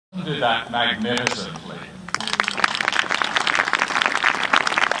did that magnificently.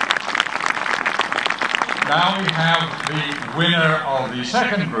 Now we have the winner of the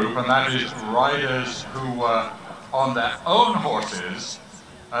second group, and that is riders who were on their own horses.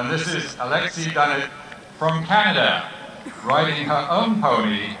 And this is Alexie Dunnett from Canada, riding her own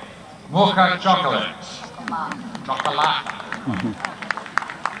pony, Mocha Chocalata.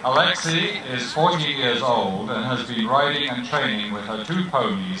 Alexie is 14 years old and has been riding and training with her 2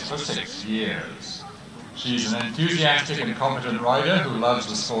 ponies for 6 years. She's an enthusiastic and competent rider who loves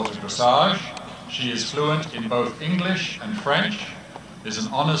the sport of dressage. She is fluent in both English and French, is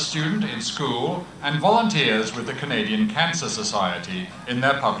an honours student in school, and volunteers with the Canadian Cancer Society in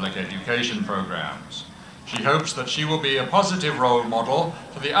their public education programs. She hopes that she will be a positive role model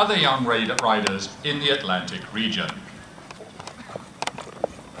for the other young riders in the Atlantic region.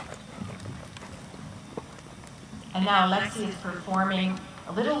 And now Alexie is performing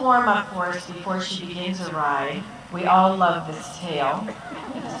a little warm-up for us before she begins her ride. We all love this tail,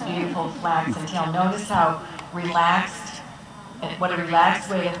 this beautiful flaxen tail. Notice how relaxed, what a relaxed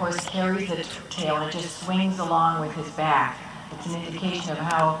way the horse carries the tail, and it just swings along with his back. It's an indication of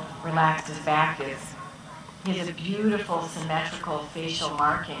how relaxed his back is. He has a beautiful symmetrical facial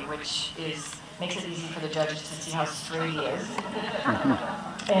marking, which makes it easy for the judges to see how straight he is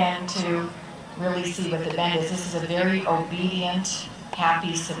and to really see what the bend is. This is a very obedient,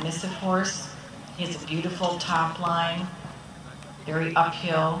 happy, submissive horse. He has a beautiful top line, very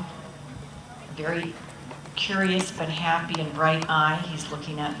uphill, very curious but happy and bright eye. He's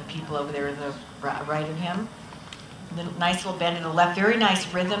looking at the people over there to the right of him. The nice little bend in the left, very nice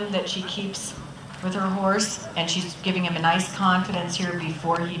rhythm that she keeps with her horse, and she's giving him a nice confidence here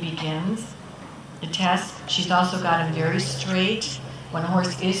before he begins the test. She's also got him very straight. When a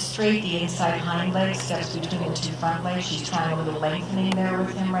horse is straight, the inside hind leg steps between the 2 front legs. She's trying a little lengthening there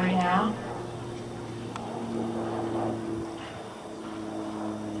with him right now.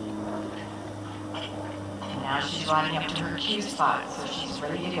 And now she's riding up to her cue spot, so she's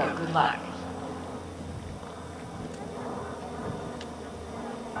ready to go. Good luck.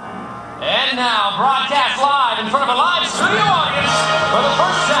 And now, broadcast live in front of a live studio audience for the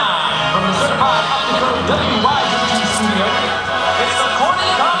first time from the certified optical WYDT studio. It's the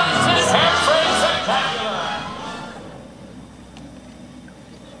Courtney Collins Miss Hairspray Spectacular.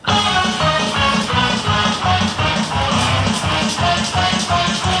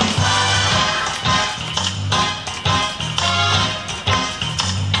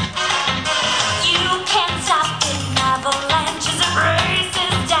 You can't stop an avalanche as it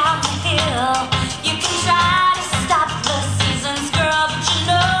races down the hill. You can try to stop the seasons, girl, but you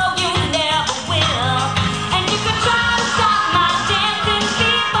know you never will.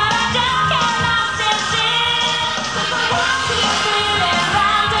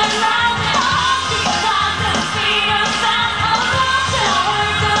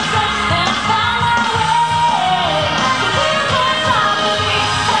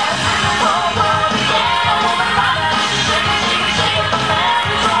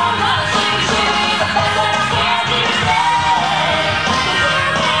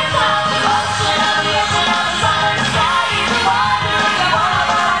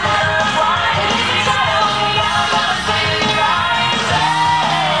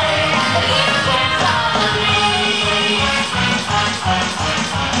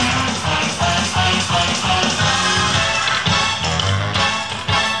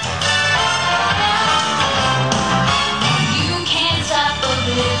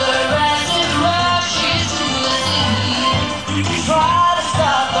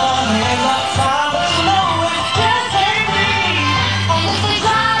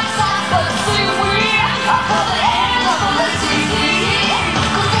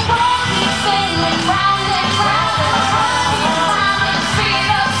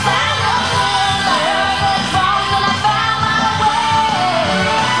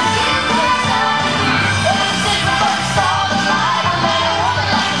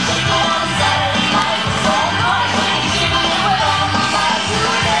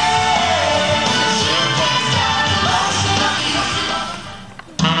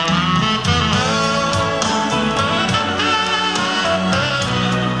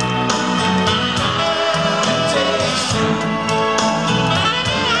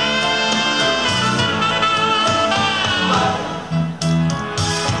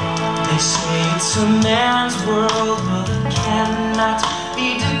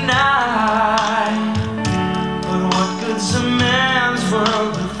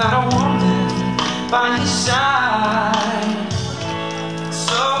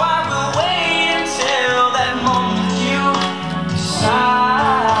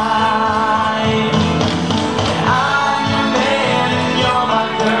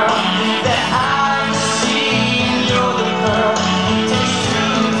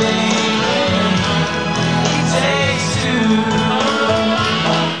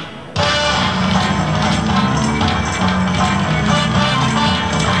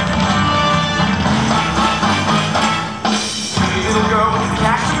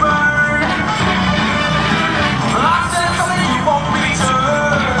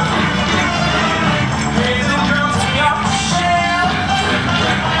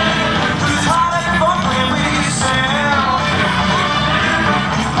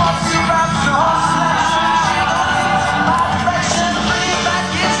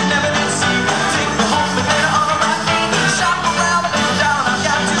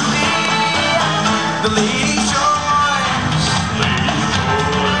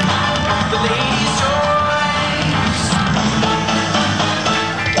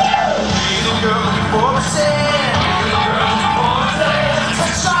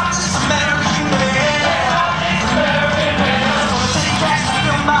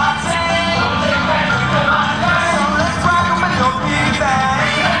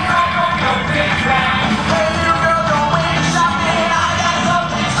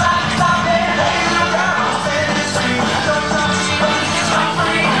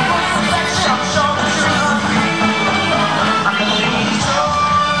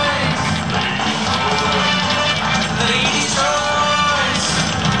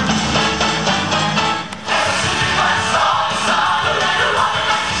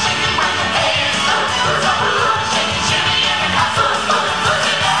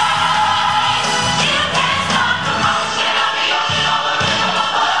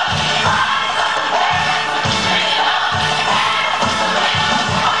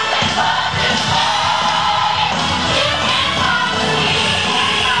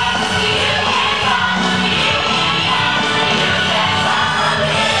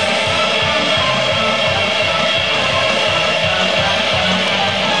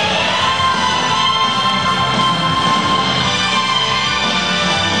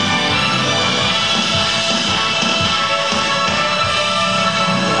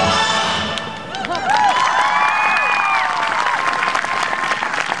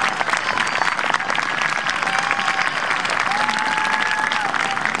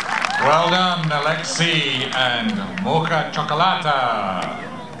 Well done, Alexie and Mocha Chocalata.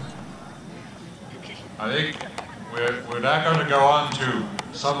 I think we're now going to go on to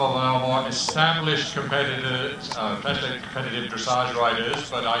some of our more established competitors, especially competitive dressage riders,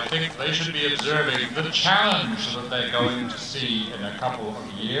 but I think they should be observing the challenge that they're going to see in a couple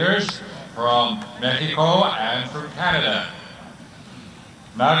of years from Mexico and from Canada.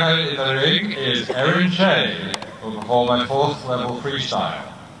 Now in the ring is Erin MacQuarrie, who will perform at 4th level freestyle.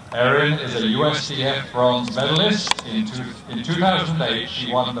 Erin is a USDF bronze medalist. In 2008, she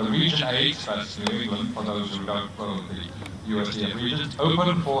won the Region 8, that's New England, for those who don't know the USDF regions,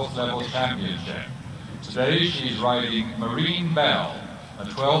 Open 4th level championship. Today, she's riding Marine Belle, a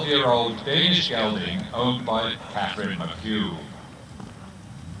 12-year-old Danish gelding owned by Catherine McHugh.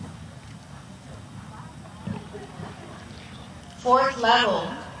 Fourth level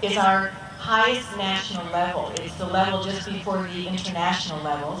is our highest national level. It's the level just before the international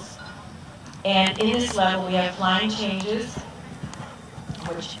levels. And in this level we have flying changes,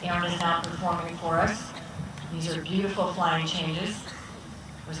 which Erin is now performing for us. These are beautiful flying changes.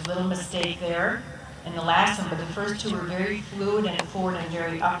 There's a little mistake there in the last one, but the first two were very fluid and forward and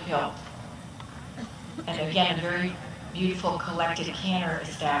very uphill. And again, a very beautiful collected canter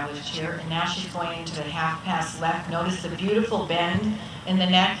established here. And now she's going into the half pass left. Notice the beautiful bend in the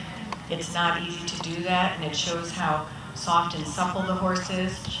neck. It's not easy to do that, and it shows how soft and supple the horse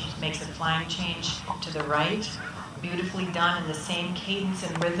is. She makes a flying change to the right. Beautifully done in the same cadence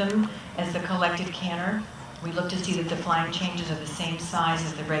and rhythm as the collected canter. We look to see that the flying changes are the same size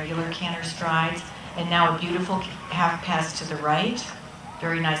as the regular canter strides. And now a beautiful half pass to the right.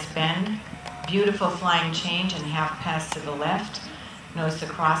 Very nice bend. Beautiful flying change and half pass to the left. Notice the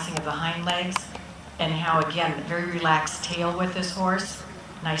crossing of the hind legs and how, again, very relaxed tail with this horse.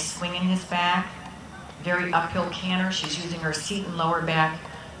 Nice swing in his back. Very uphill canter. She's using her seat and lower back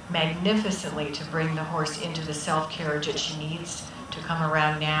magnificently to bring the horse into the self-carriage that she needs to come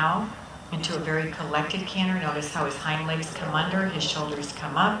around now into a very collected canter. Notice how his hind legs come under, his shoulders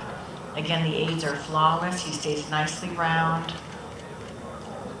come up. Again, the aids are flawless. He stays nicely round.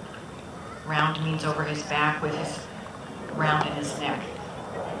 Round means over his back with his round in his neck.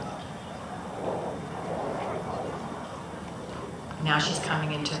 Now she's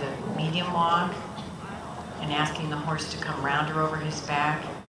coming into the medium walk and asking the horse to come round her over his back.